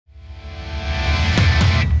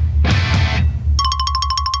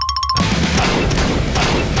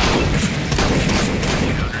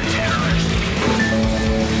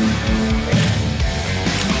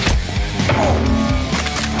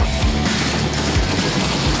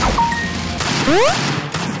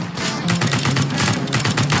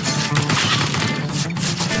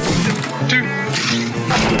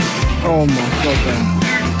Oh my god, man.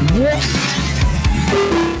 What?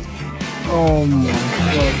 Oh my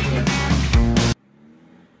god, man.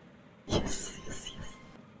 Yes, yes, yes.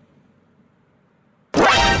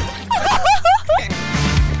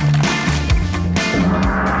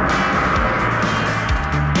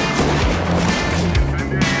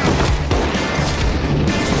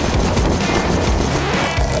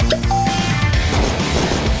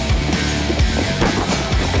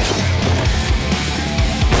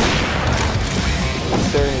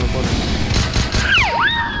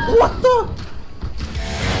 What the?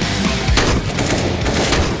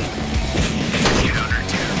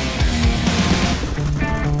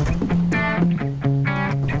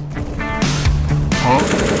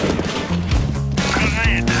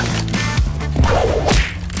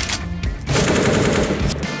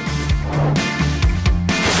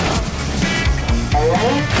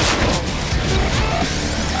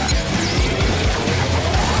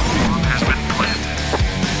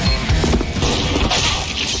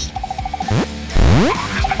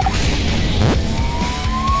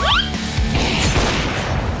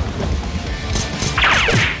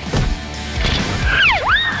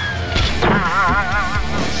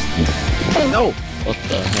 No! What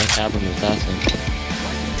the heck happened with that thing?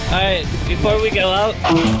 Alright, before we go out.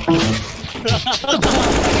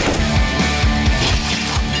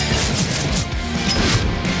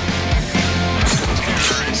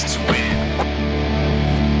 Terrorists win.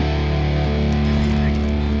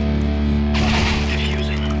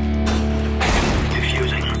 Defusing.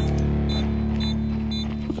 Defusing.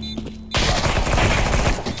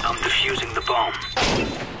 I'm defusing the bomb.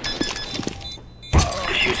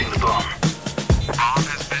 Defusing the bomb. Bomb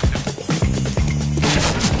has been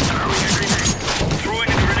throwing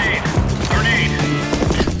a grenade. Grenade.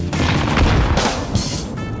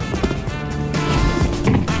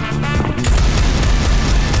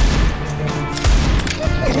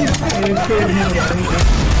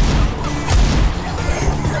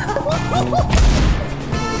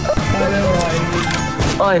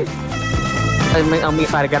 Ôi. Ê, mấy ông bị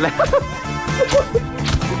phải gần lại.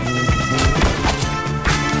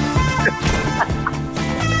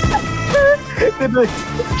 Tuyệt vời.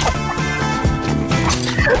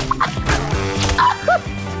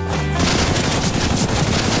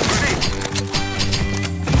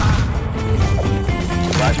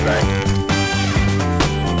 Flashbang.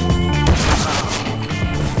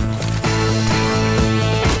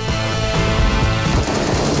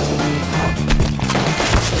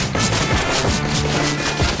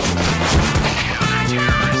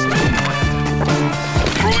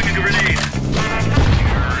 Throwing a grenade.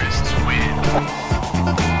 Terrorists win.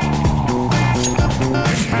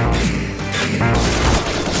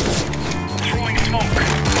 Throwing smoke.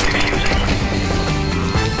 Defusing.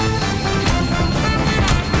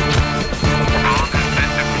 Bomb has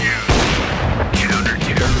been defused. Counter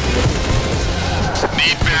terrorist.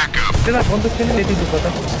 Need backup. Sila bond sila dito dito ta.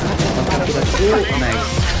 Nice.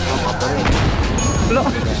 Bro.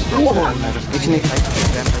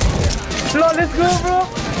 Bro, let's go, bro.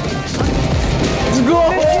 Let's go.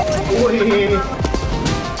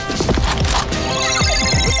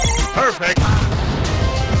 Perfect.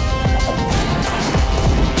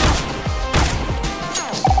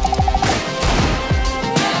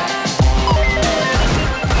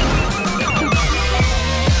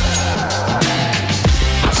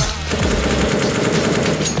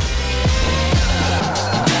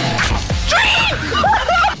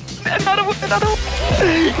 Another one.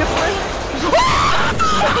 Get away.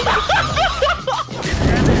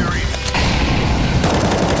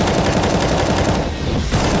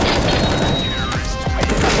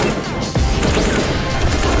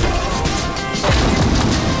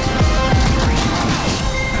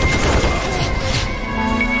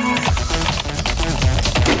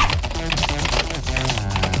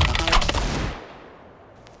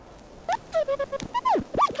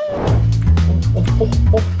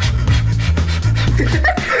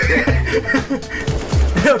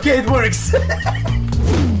 Okay, it works.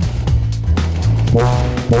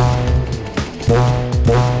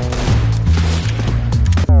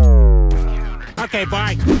 Okay,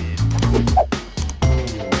 bye.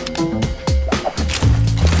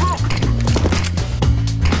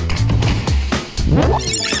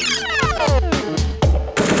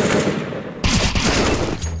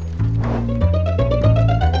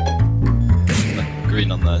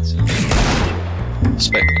 Green on that.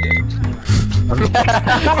 Expect me to.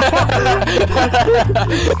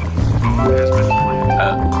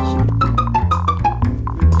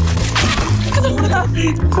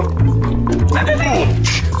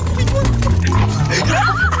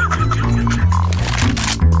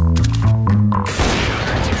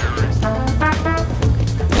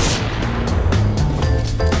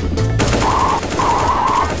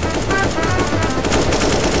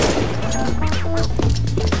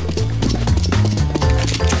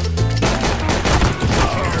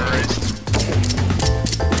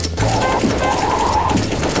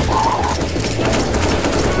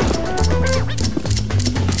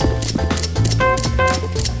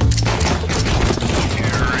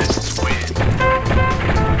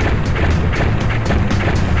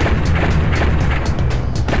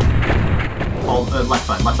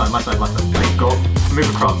 Left side. Like, go, move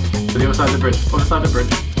across to the other side of the bridge. Other side of the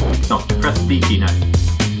bridge. No, press the B key now.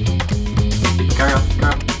 Carry on.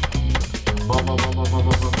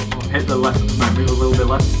 Hit the left. No, move a little bit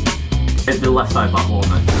left. Hit the left side of that wall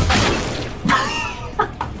now.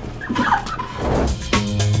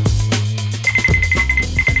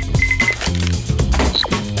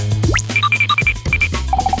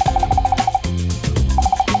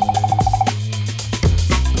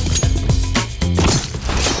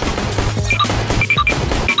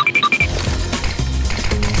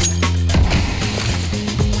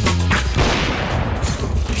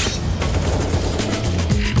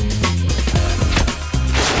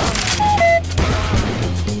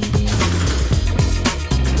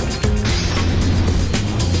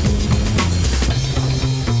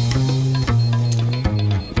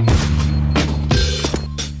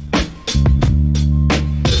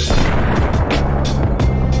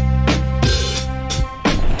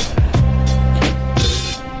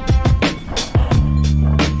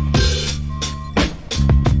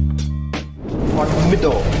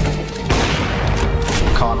 Middle.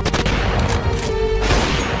 Can't.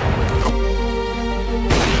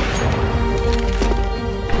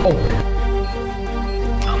 Oh.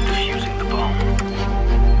 I'm defusing the bomb.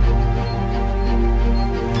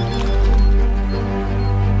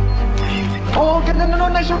 Oh, okay, no,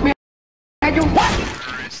 nice shot, man. You what?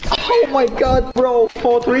 Oh my god, bro.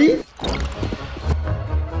 4-3.